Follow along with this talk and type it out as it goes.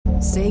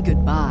Say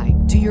goodbye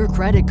to your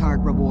credit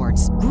card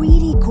rewards.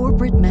 Greedy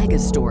corporate mega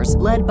stores,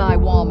 led by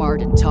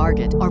Walmart and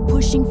Target, are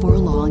pushing for a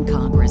law in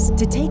Congress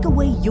to take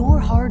away your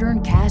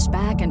hard-earned cash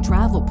back and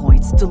travel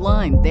points to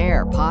line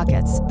their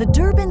pockets. The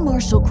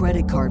Durbin-Marshall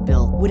credit card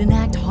bill would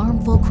enact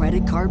harmful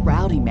credit card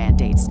routing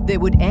mandates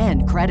that would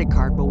end credit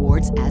card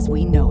rewards as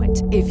we know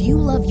it. If you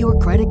love your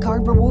credit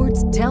card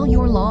rewards, tell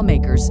your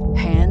lawmakers,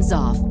 hands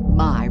off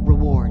my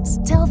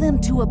rewards. Tell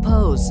them to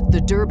oppose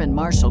the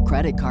Durbin-Marshall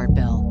credit card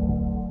bill.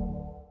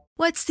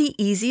 What's the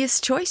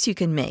easiest choice you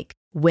can make?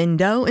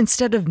 Window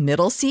instead of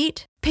middle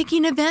seat?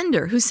 Picking a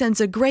vendor who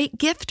sends a great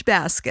gift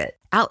basket?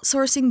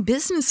 Outsourcing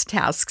business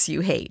tasks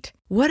you hate?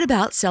 What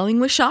about selling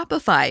with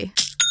Shopify?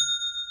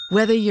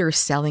 Whether you're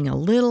selling a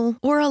little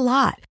or a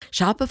lot,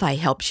 Shopify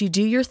helps you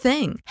do your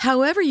thing,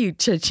 however you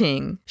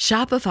cha-ching.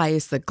 Shopify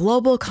is the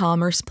global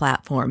commerce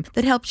platform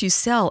that helps you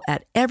sell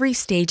at every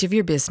stage of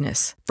your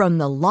business. From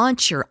the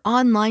launch your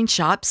online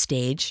shop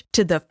stage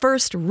to the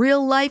first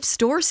real-life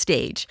store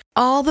stage,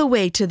 all the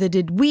way to the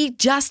did we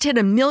just hit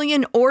 1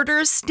 million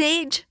orders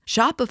stage.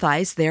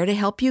 Shopify's there to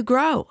help you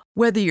grow.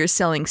 Whether you're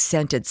selling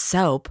scented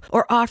soap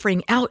or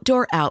offering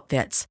outdoor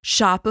outfits,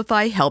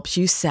 Shopify helps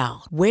you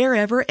sell.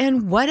 Wherever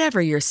and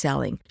whatever you're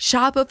selling,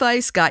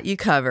 Shopify's got you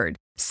covered.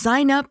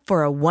 Sign up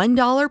for a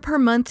 $1 per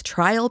month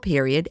trial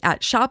period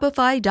at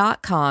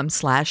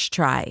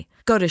shopify.com/try.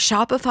 Go to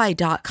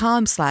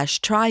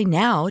shopify.com/try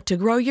now to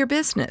grow your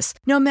business,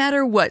 no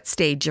matter what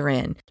stage you're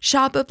in.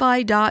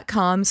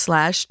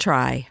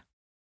 Shopify.com/try.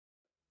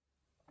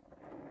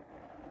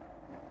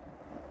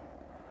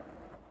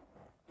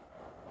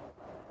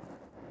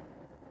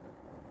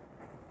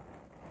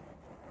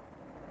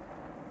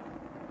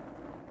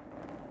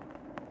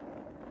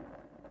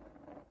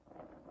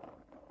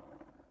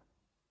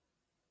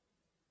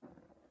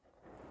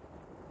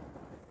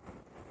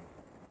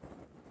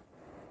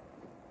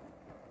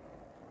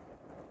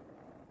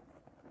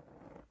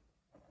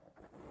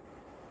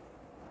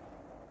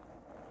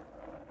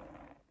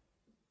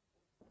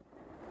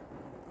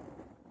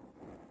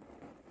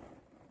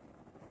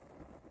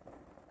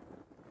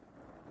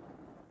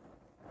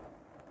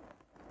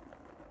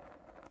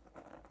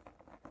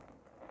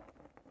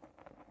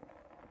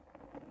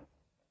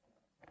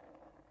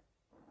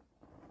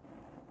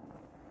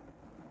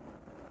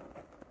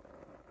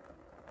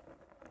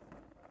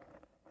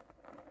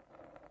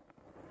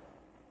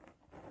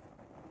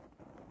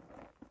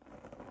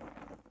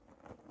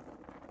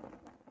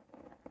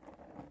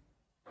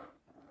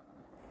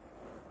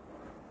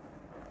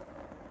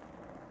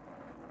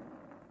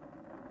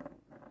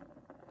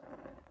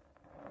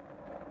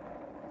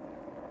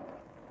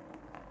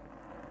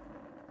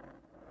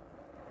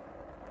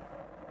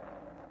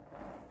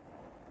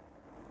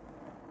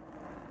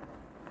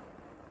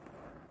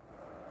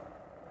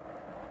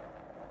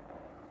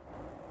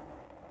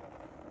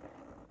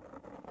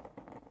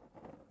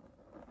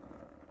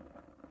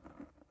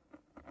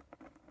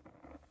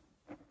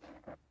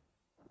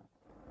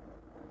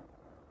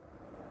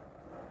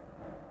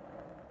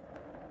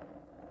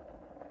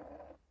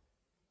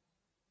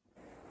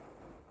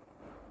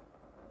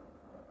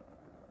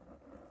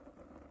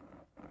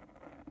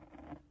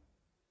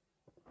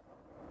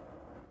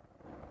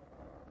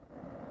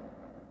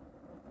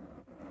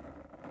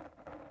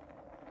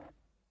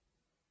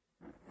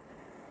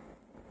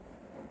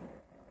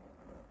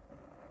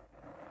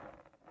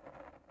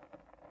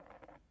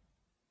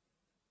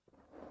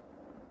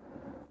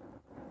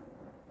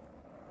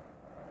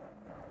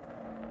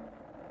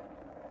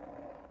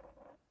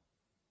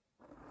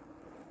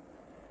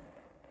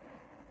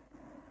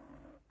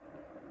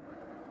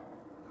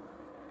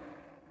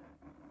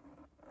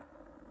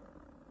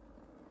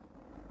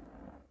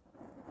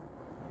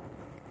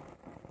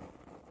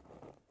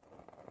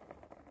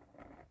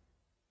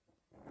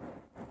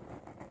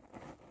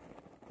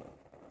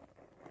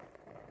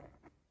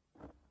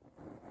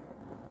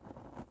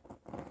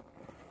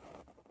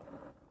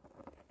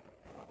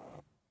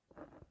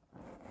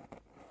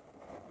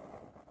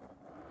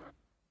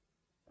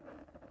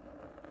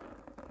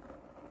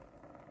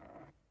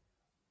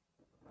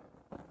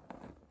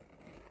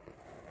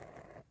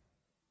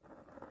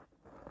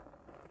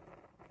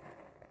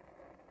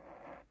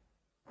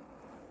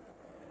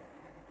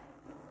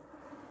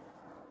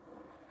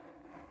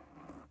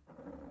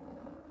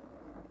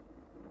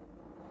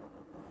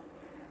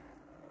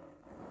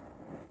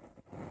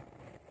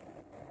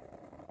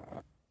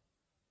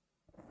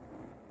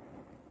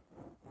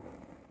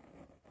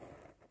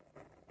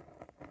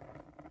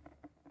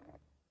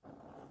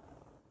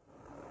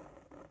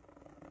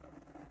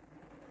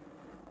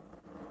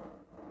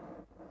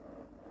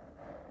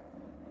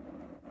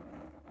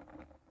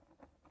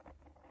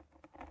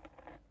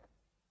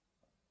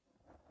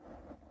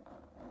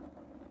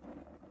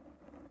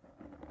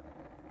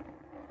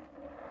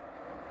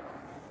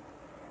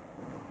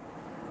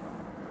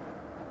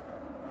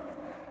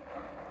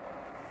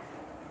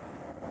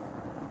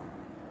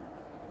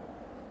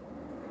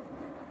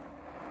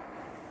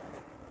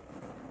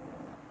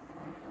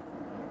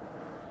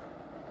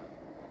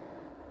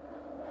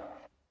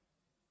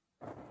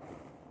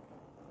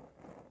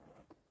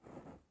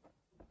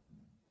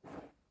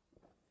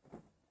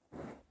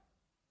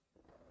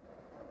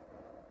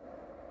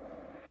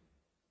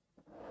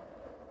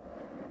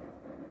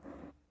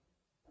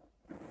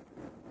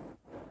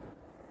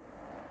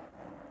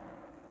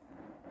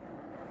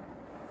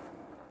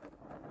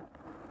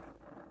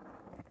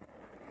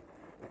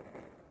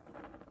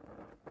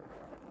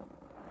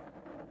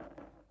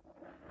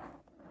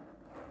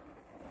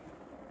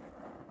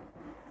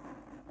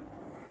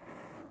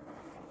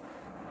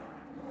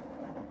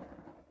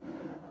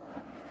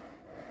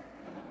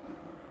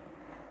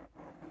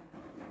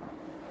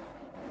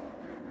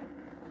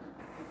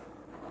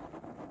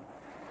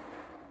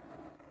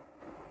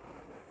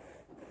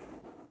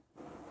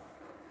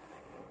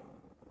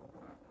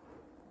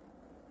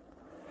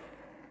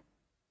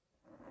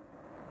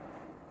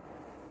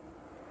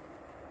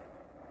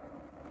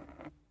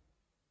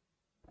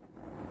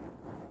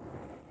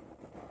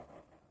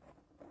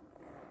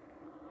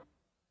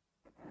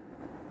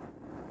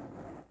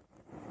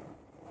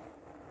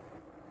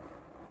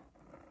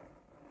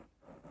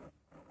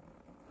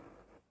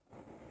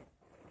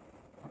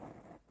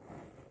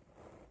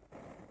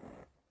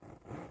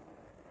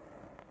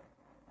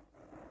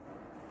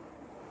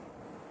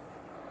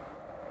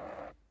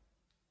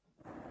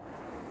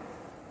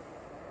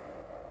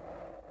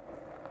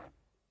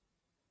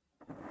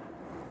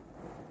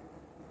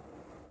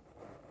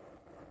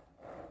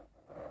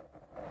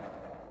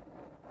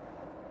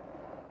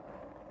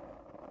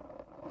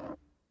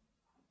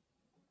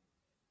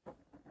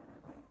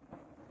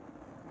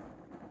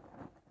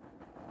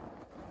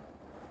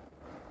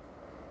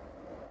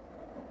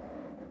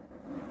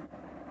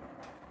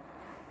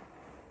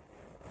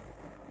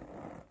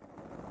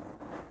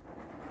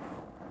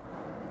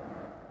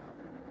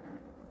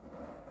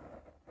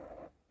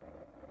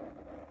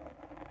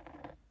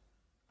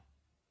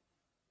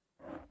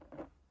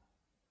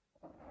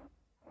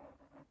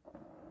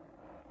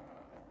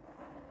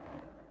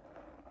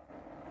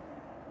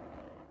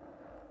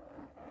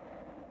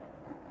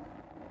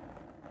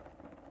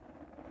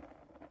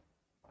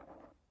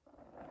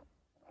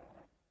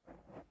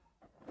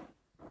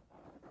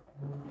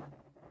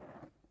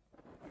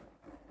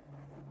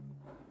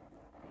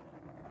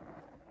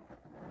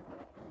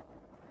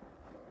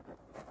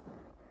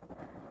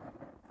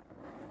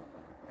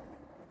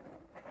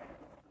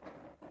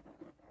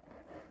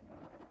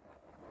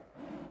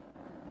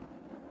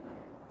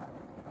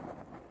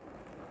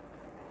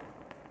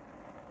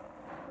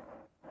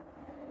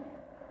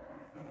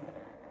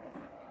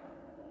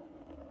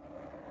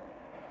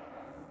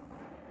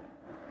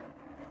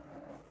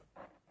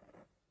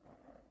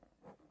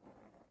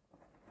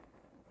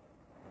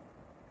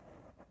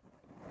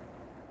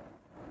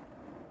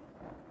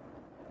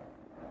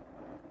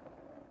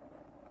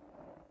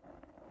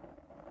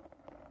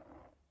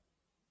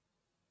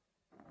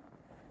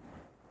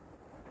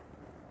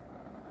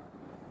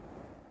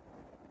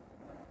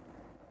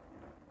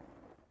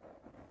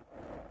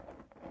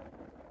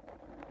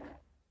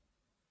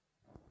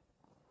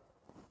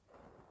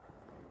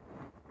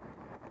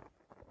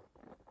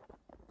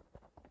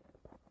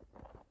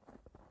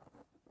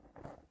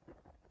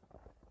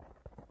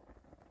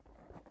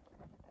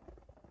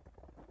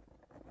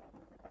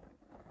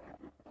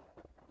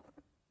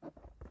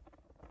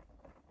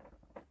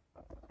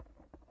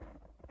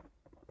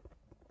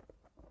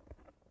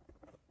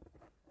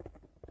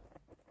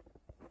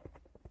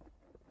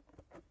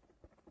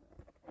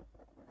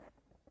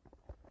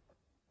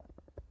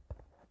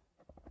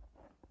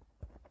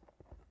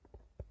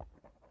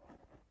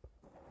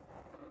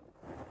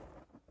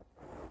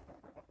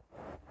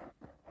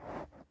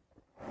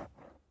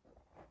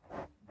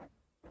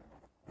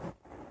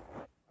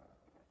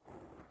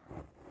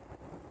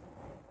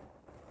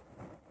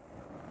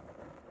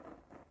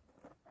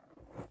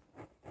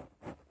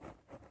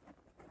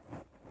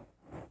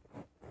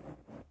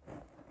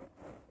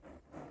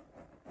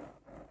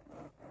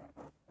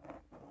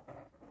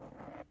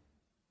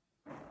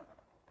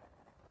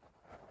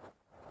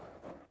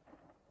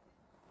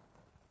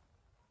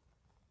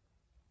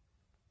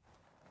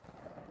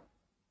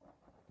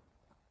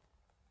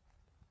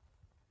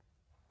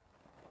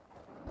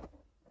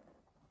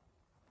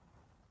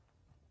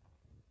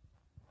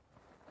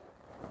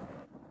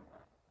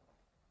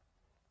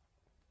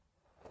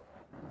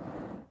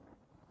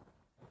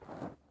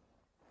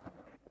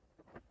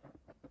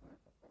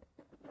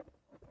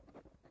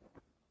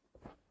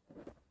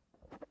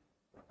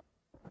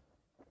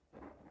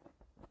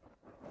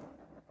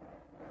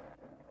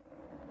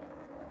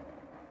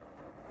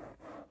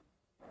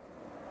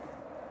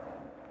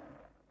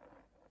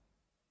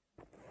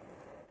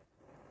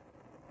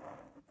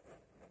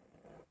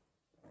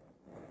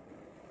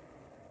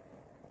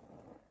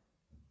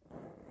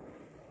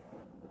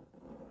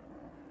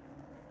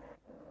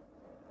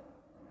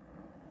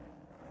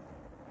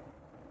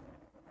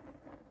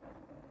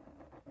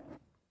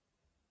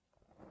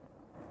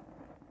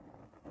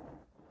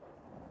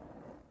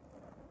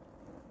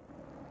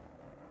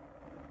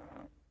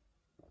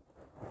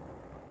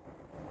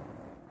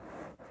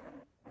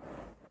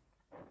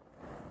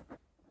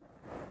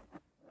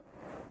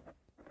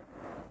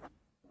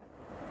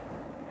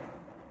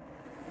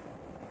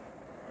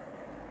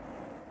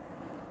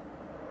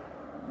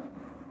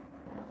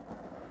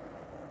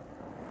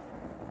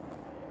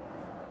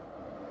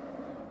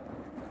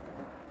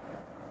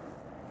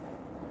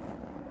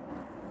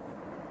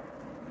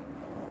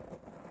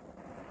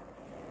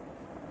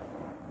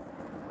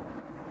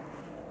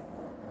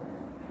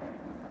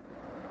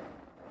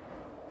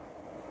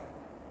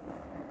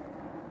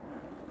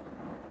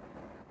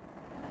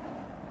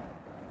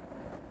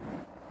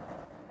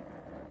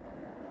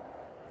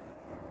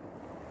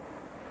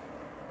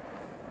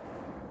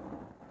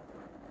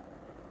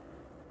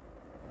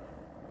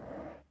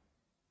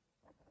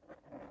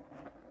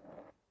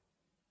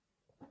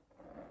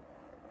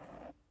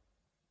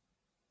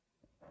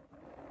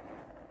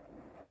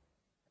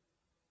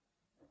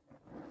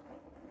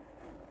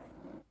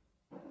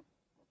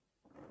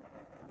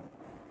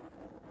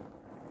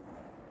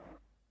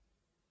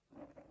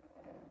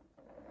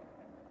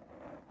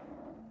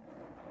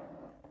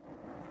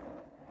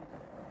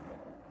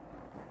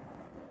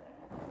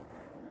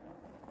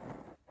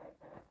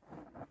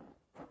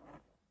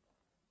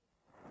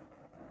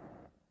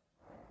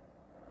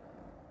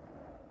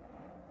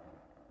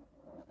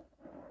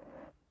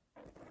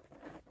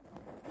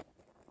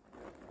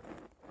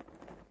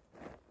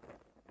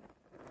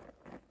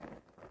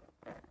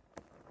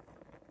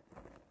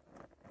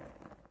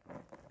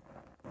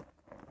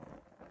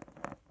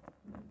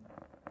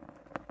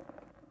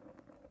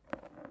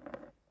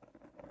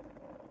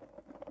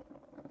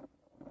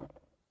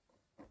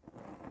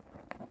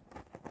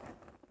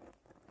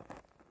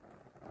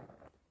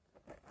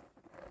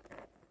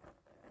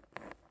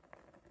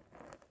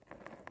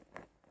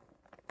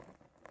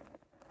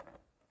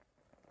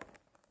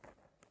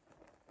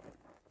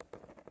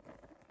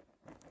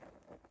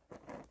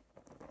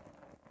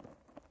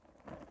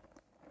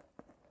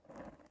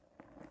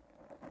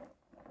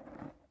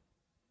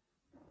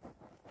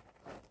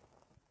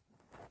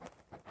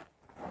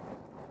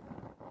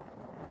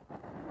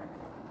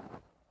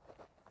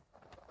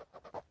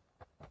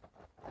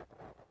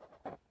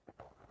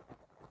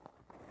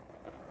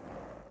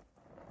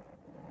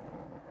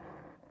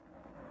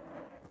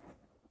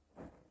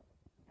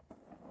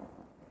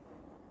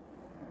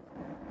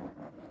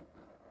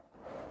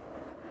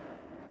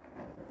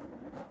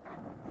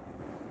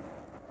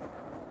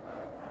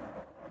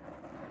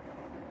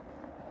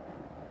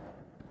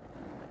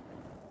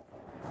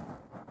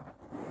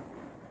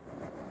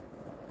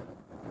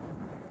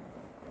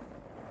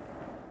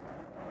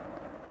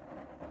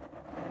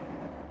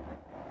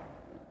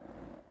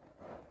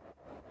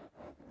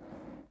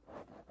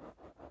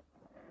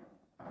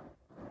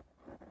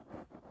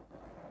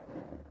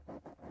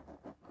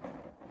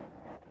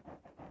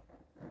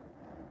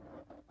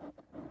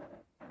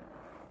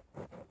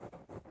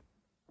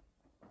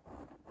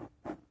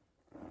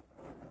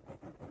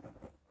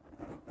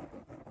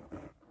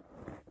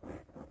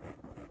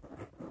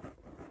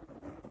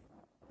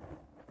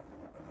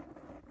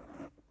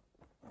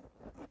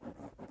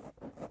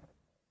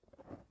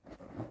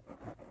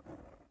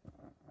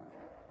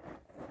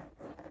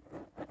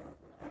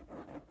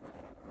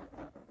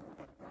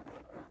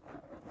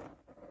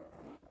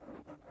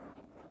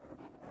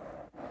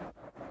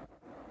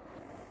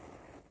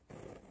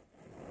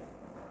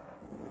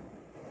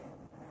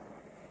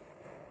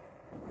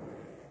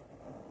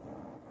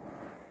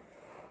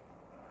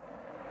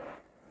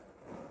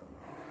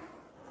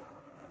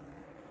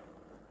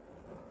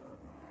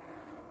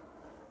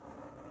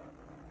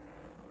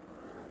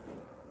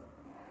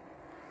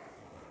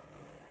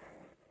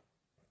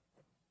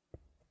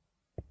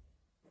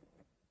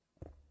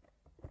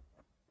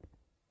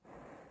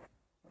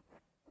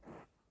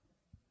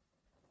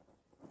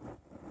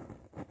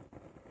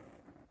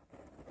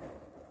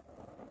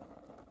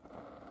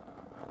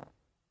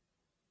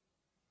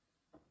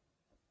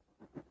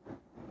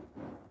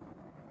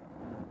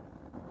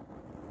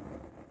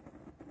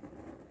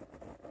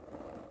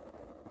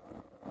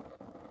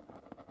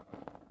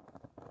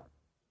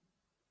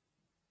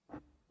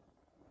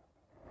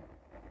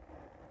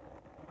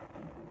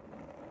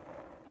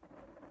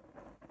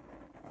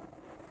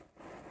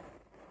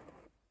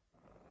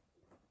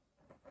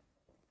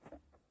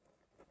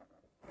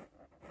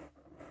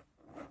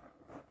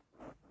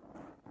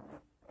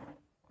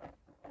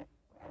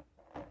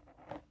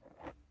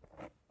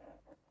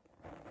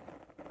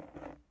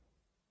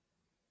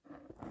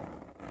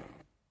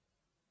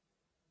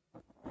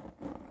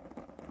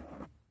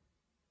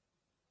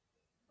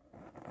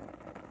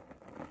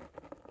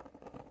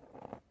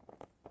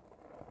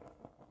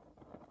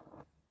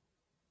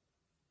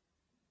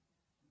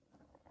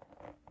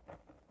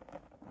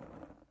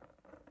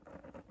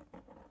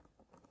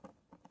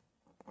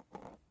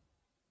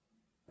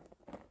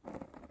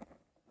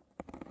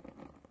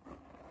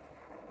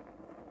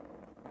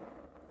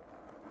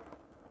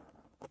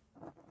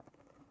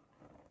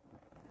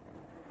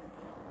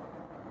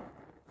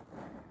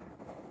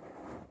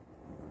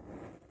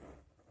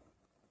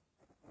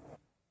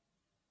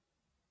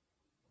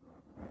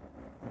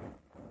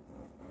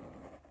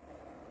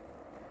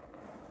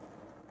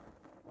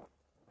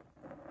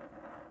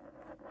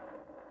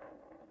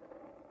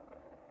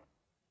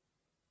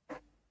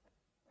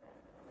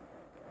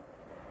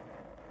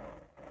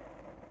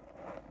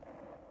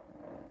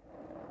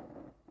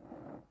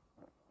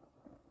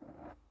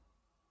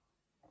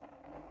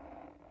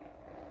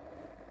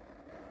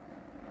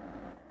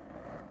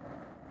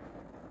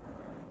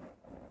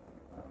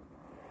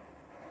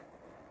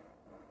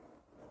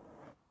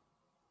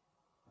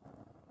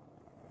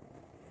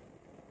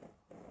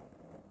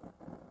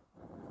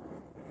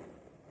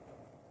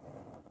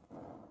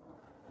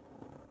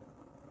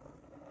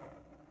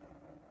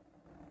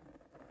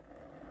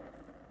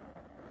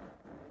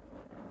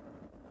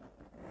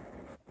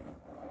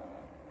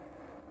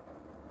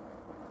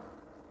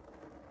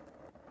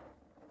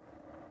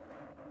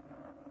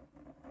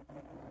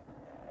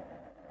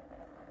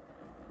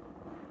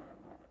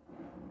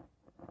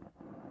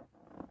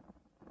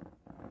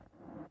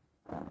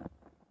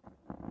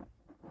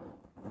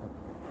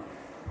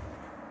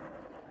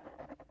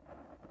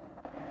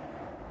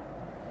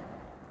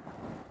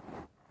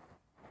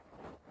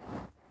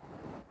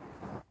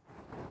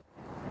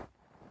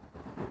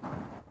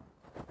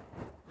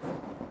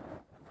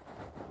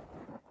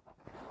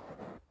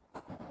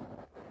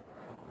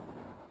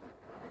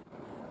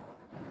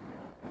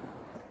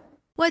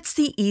 What's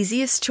the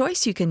easiest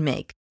choice you can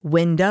make?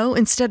 Window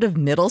instead of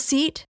middle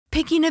seat?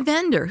 Picking a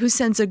vendor who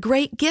sends a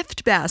great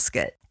gift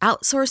basket?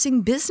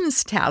 Outsourcing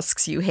business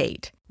tasks you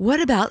hate? What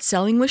about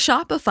selling with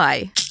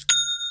Shopify?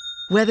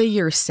 Whether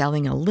you're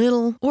selling a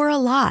little or a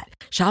lot,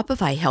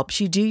 Shopify helps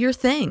you do your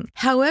thing,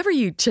 however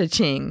you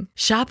cha-ching.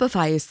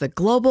 Shopify is the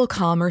global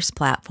commerce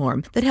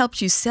platform that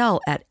helps you sell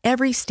at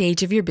every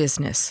stage of your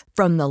business.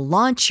 From the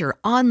launch your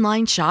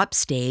online shop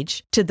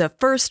stage to the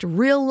first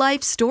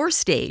real-life store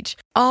stage,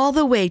 all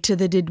the way to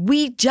the did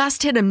we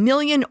just hit a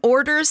million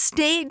orders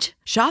stage.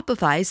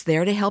 Shopify's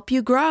there to help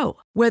you grow.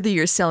 Whether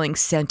you're selling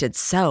scented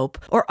soap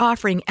or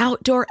offering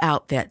outdoor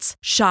outfits,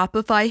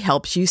 Shopify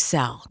helps you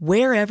sell.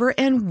 Wherever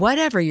and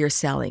whatever you're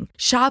selling,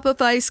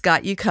 Shopify's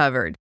got you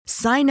covered.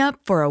 Sign up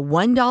for a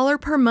 $1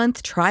 per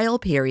month trial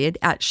period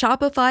at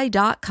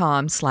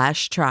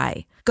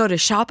shopify.com/try. Go to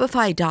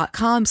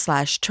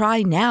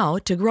shopify.com/try now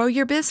to grow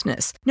your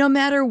business, no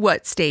matter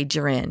what stage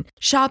you're in.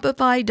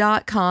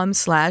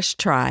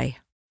 Shopify.com/try.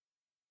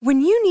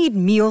 When you need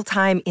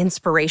mealtime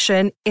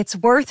inspiration, it's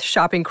worth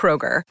shopping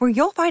Kroger, where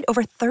you'll find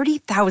over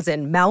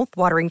 30,000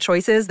 mouth-watering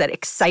choices that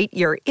excite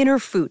your inner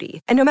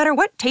foodie. And no matter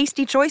what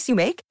tasty choice you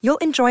make, you'll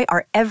enjoy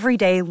our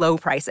everyday low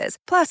prices,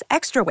 plus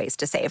extra ways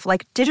to save,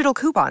 like digital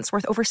coupons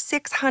worth over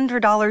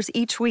 $600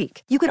 each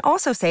week. You can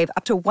also save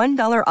up to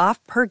 $1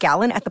 off per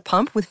gallon at the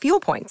pump with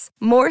fuel points.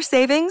 More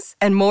savings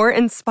and more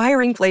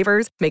inspiring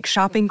flavors make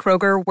shopping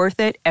Kroger worth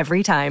it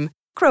every time.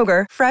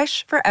 Kroger,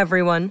 fresh for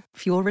everyone.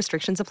 Fuel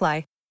restrictions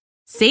apply.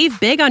 Save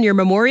big on your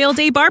Memorial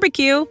Day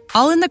barbecue,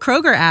 all in the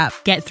Kroger app.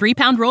 Get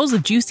 3-pound rolls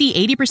of juicy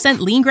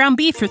 80% lean ground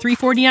beef for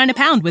 $3.49 a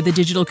pound with a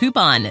digital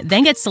coupon.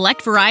 Then get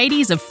select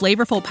varieties of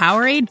flavorful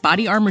Powerade,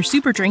 Body Armor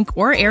Super Drink,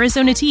 or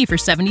Arizona tea for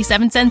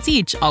 77 cents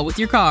each, all with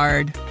your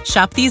card.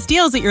 Shop these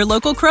deals at your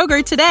local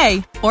Kroger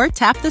today, or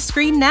tap the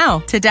screen now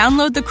to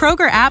download the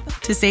Kroger app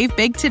to save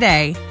big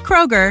today.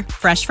 Kroger,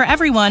 fresh for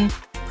everyone.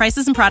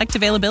 Prices and product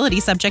availability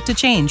subject to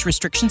change.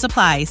 Restrictions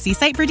apply. See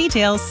site for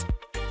details.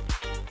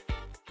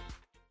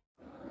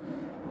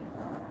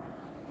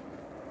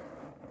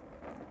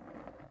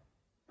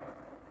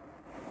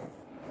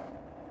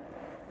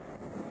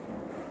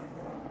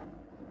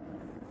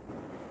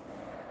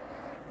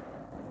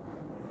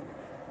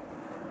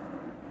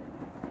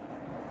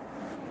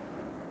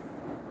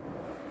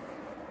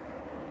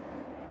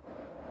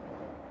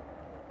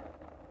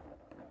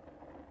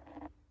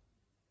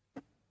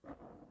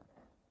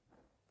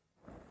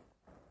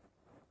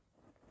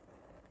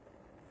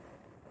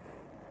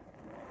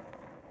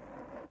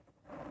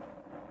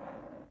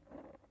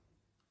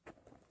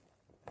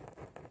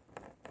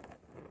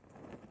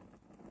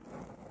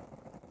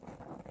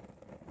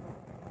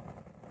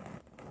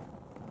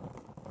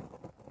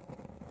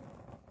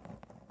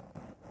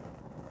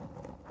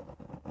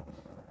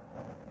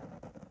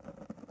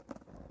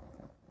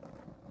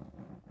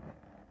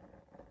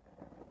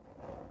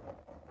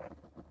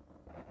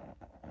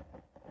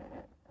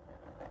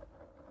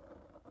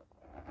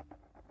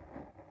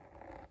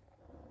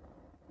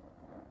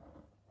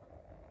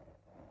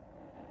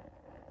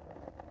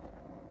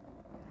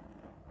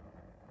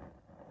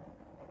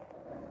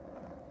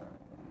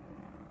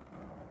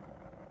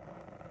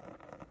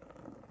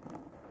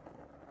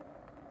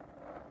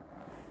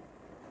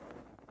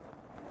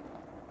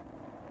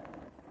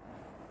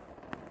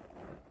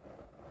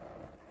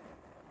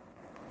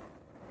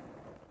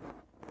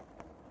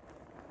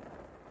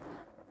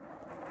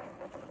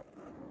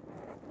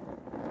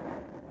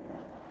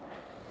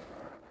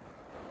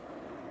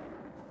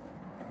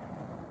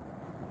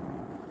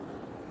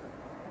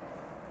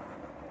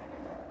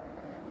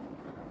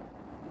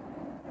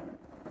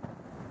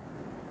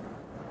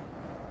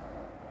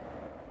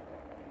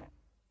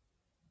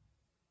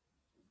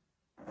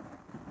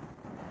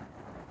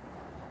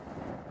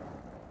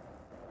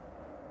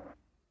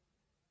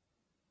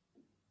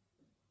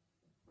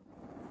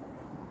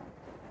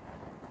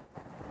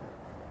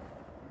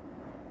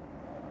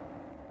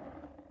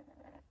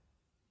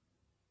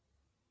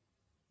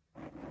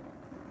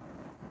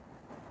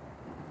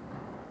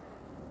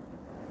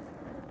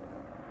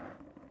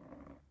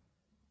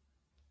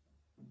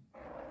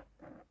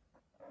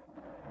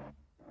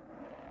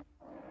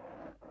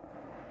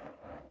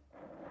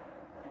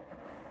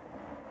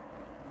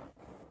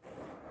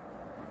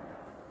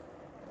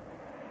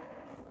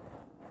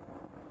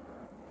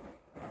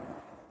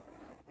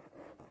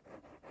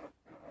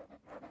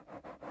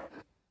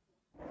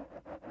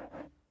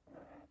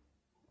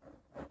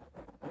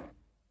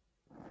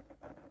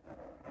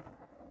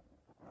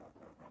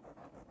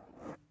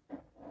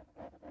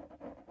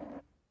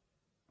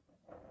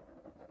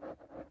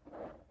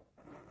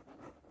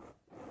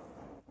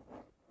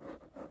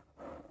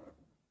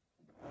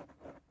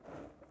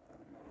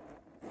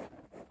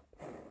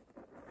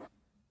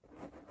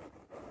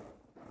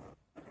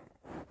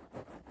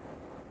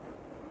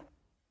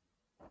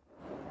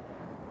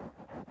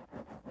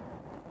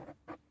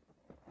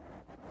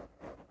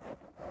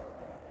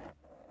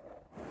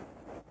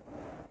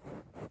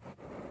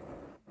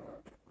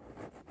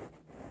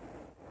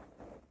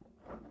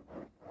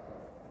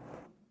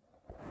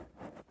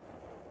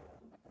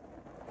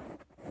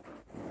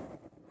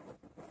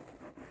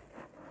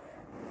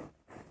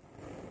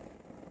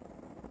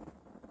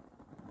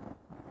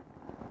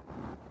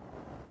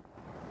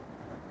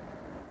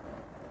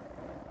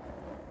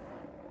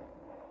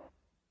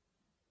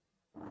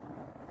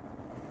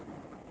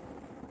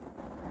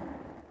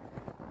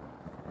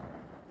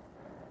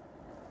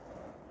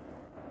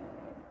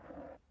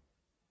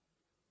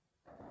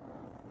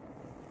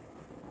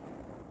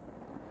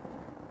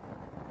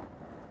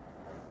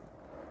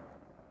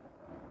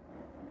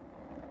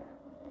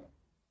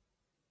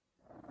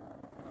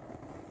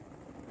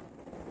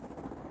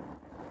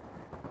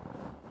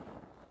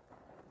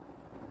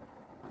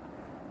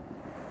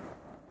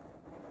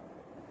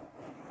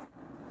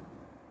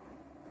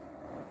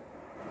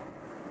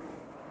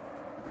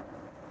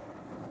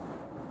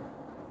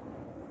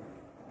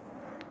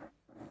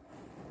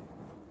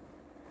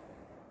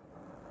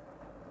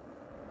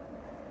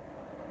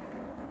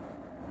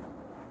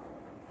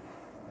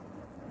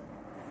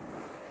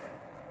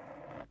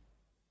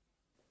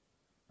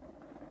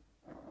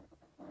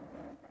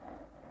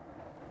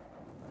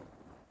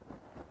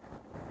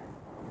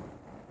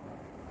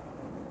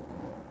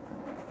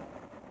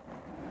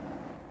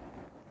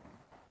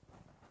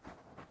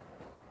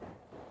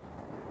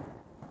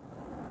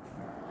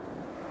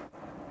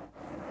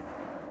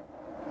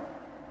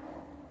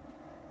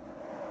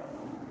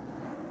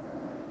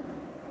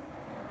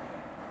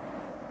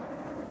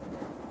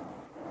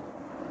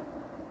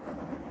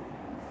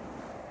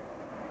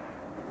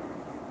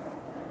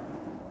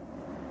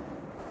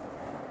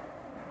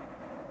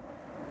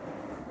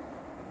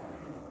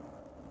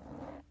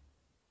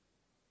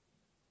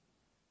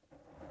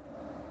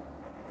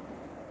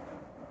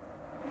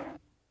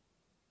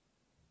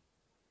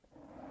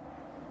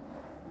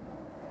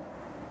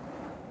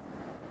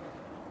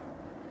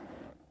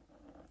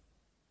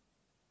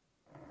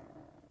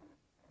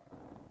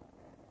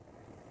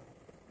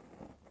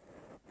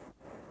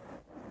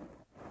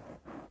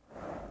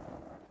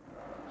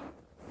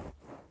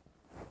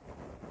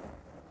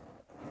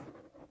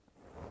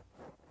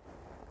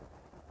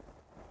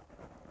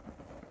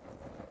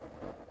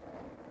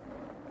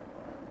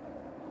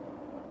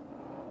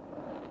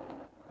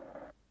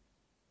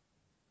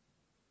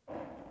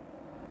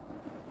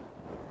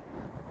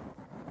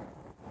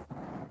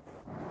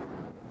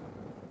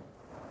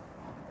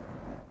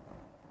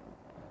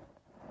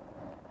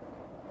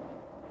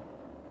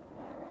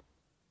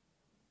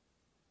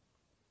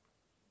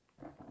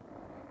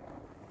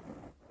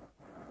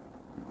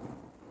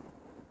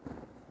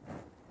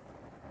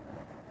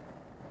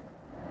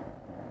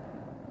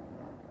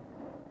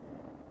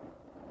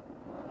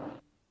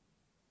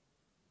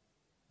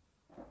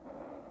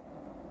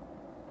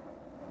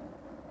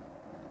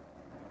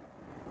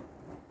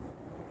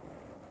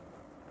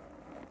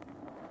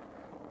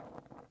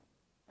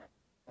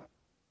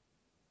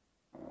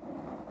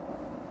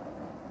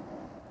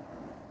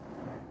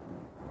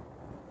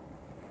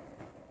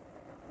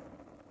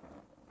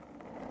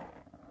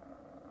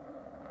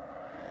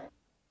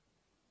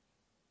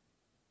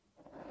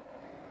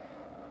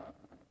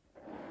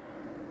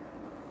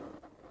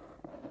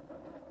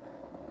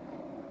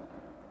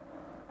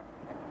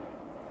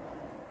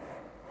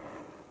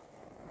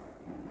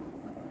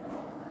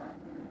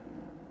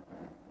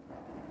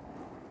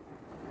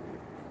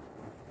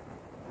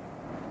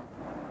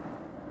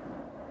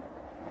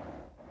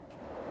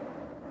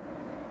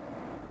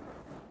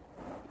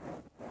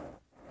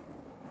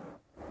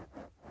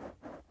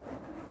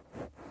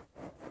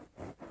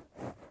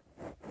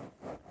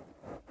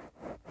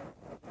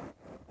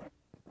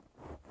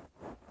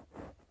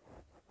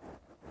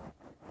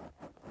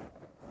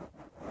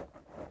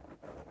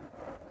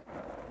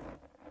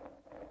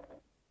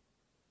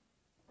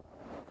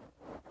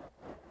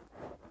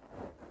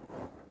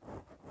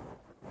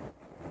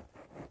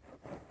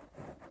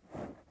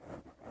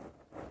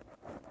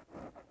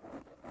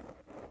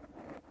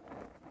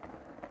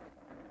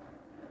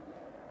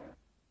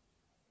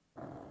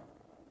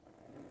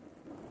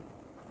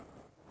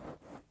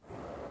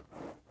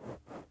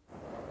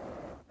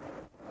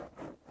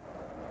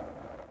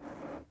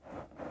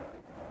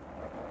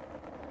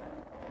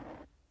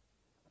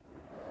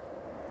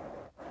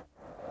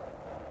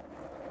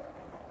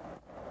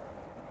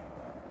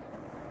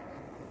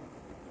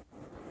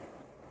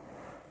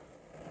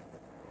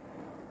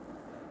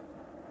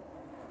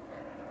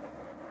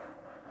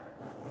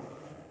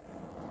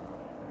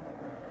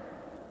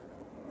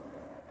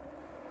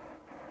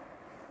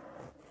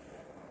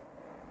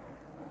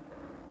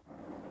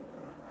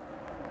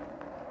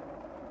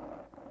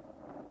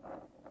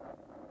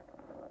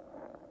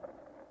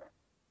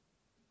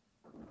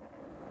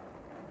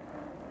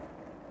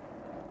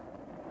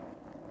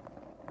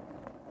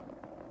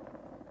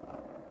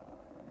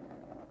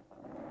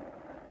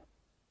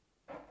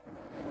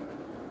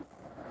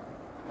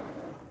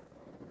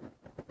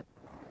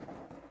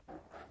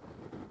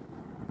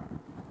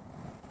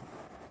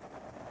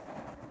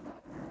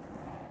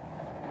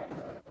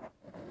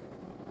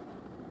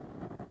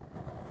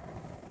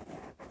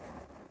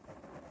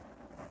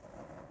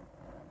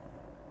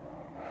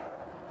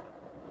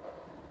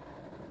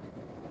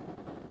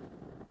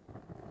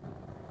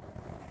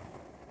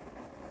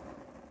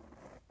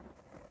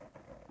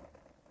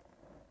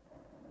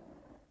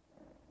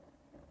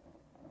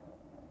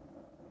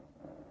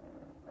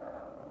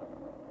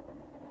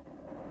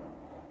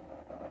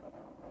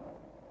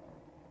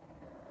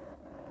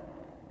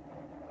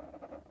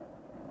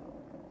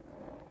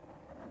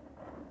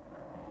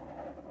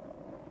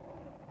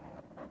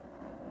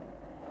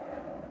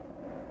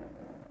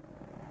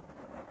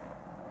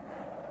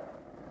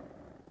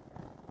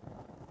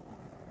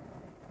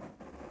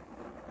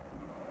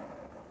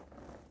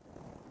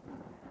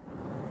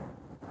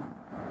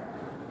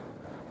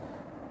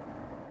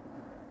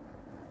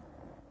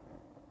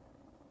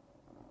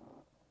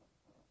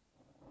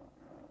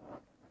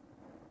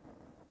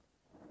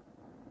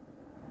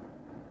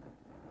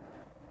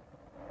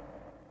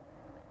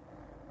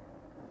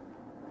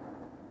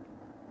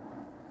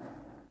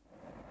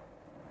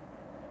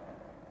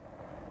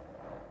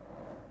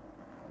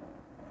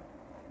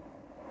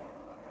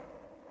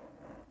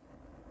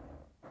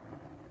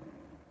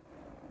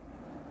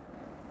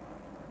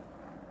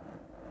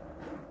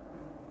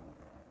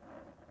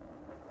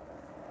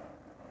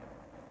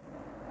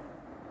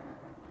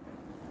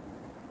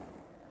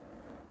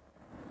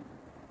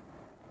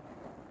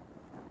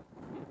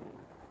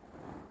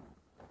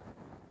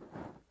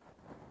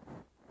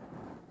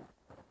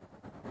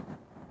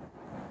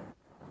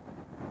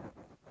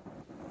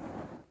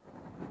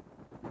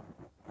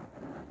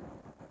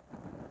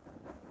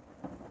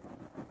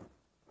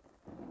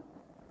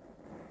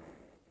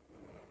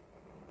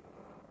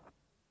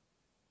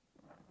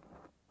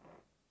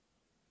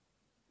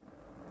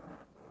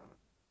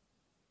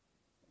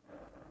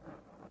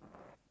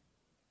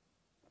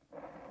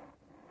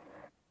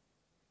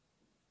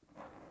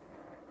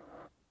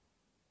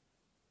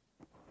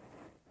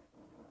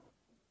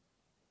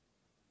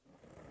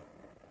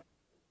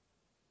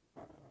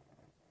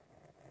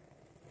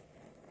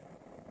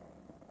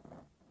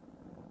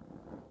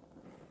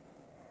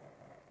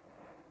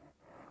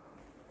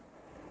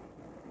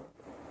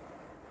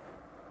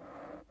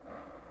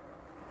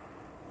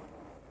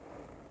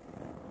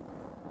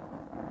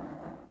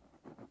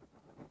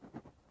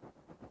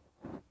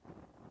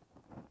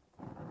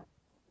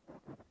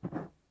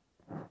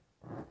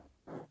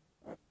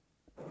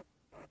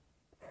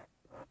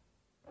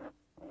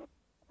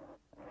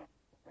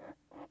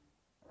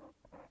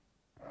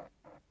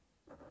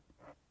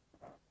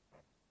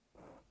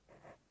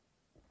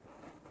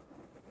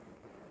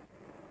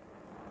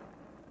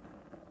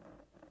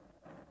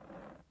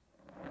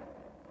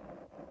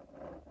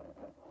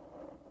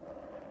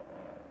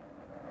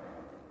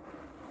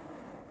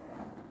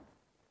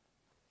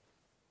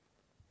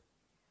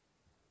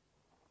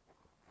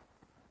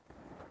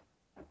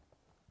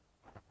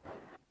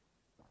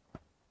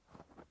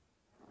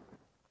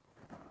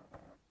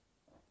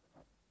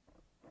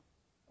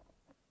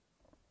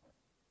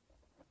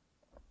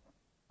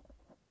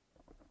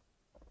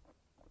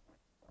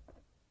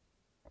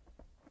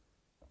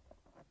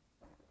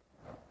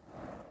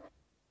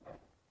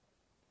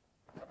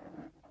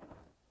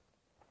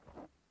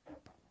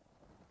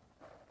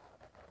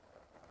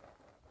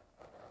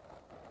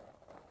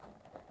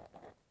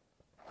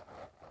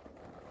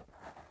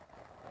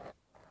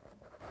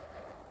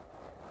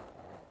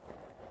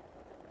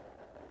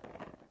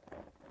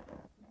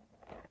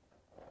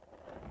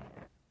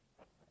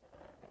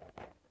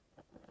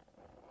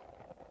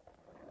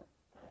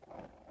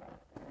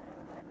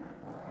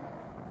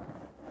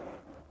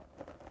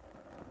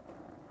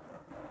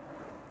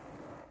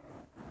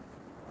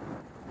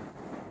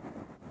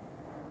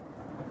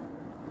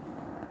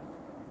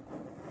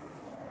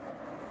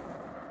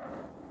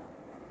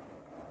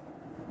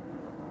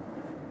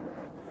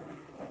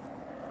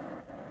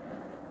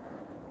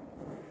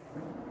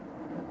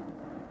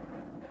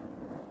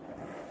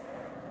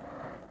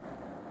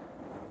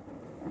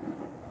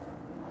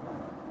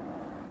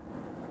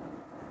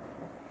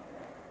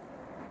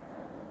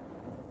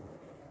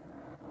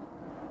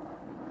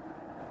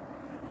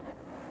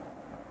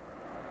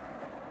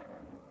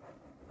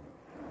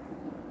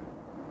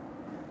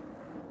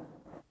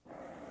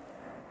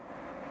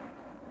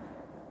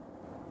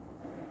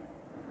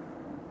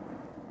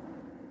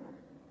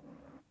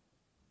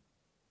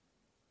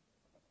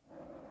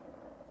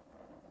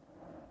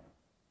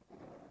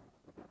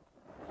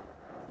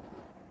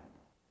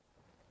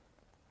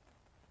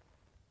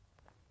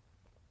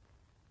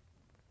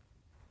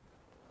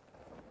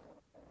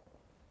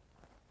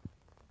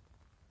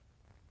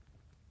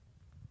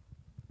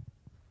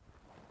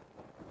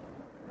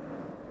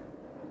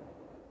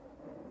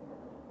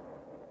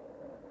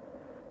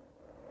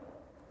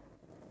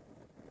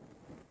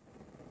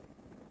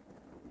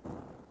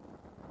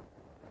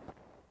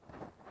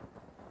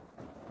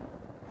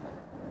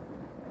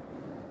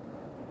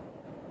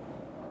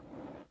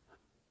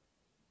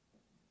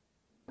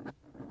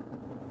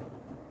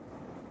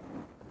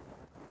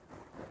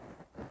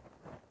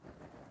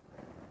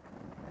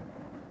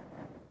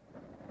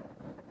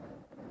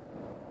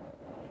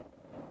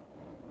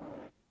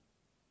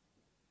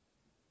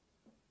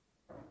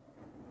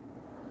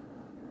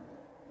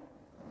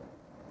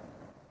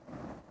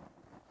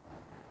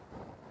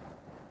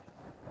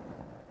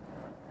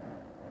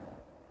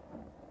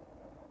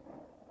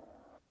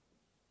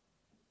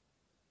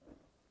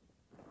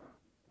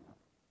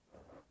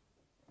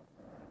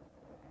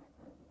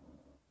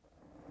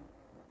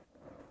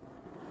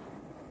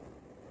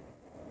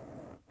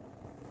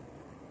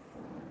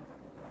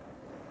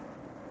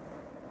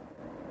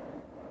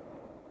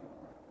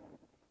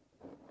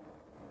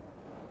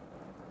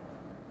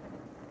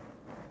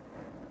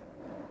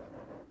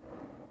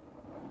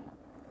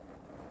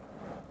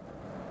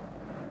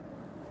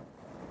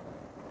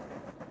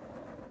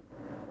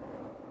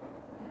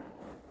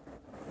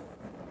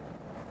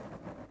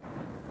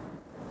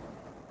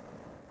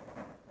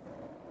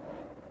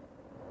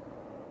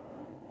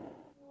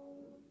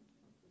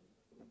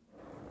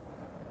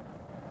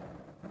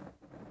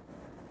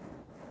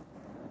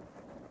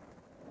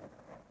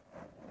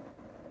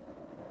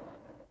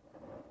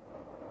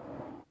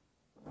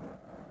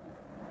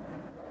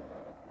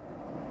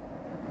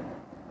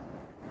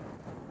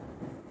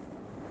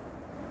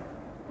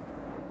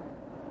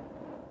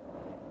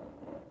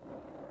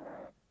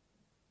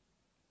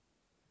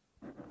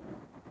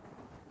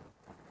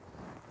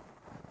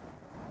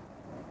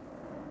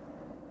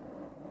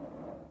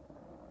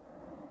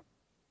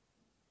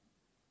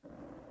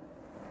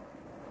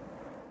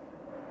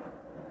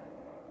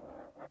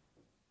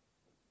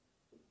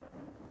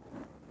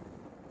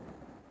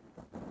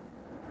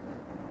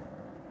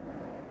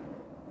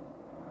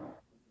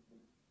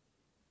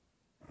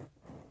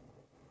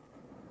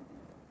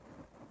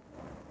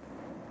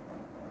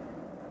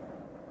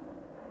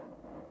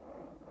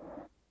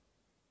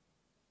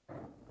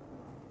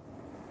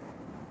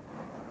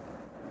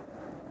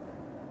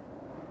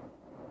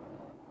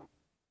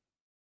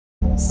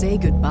 say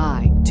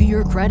goodbye to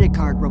your credit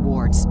card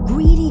rewards.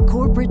 Greedy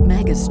corporate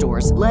mega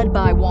stores, led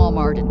by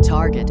Walmart and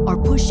Target, are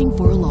pushing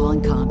for a law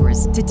in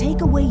Congress to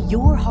take away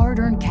your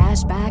hard-earned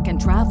cash back and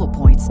travel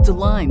points to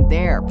line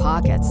their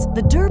pockets.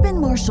 The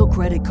Durbin-Marshall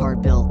credit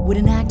card bill would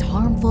enact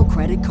harmful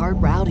credit card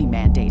routing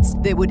mandates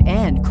that would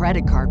end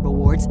credit card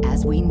rewards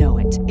as we know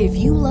it. If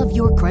you love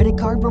your credit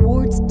card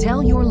rewards,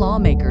 tell your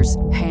lawmakers,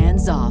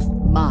 hands off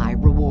my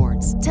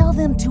rewards. Tell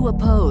them to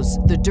oppose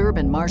the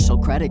Durbin-Marshall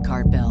credit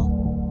card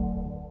bill.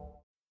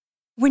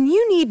 When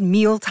you need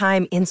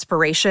mealtime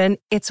inspiration,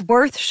 it's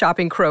worth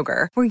shopping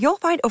Kroger, where you'll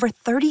find over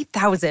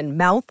 30,000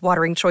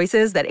 mouth-watering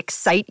choices that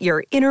excite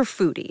your inner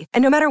foodie.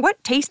 And no matter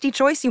what tasty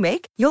choice you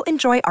make, you'll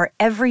enjoy our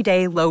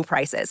everyday low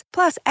prices,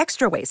 plus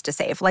extra ways to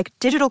save, like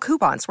digital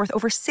coupons worth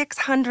over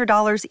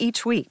 $600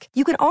 each week.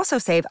 You can also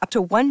save up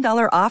to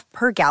 $1 off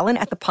per gallon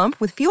at the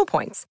pump with fuel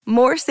points.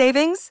 More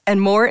savings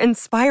and more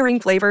inspiring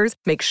flavors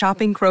make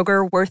shopping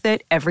Kroger worth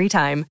it every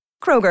time.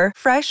 Kroger,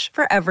 fresh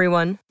for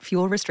everyone.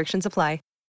 Fuel restrictions apply.